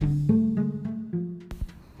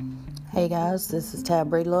Hey guys, this is Tab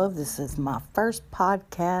Breedlove. This is my first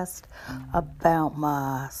podcast about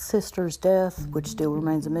my sister's death, which still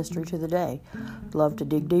remains a mystery to the day. Love to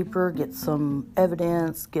dig deeper, get some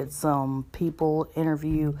evidence, get some people,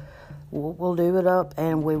 interview. We'll do it up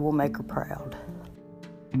and we will make her proud.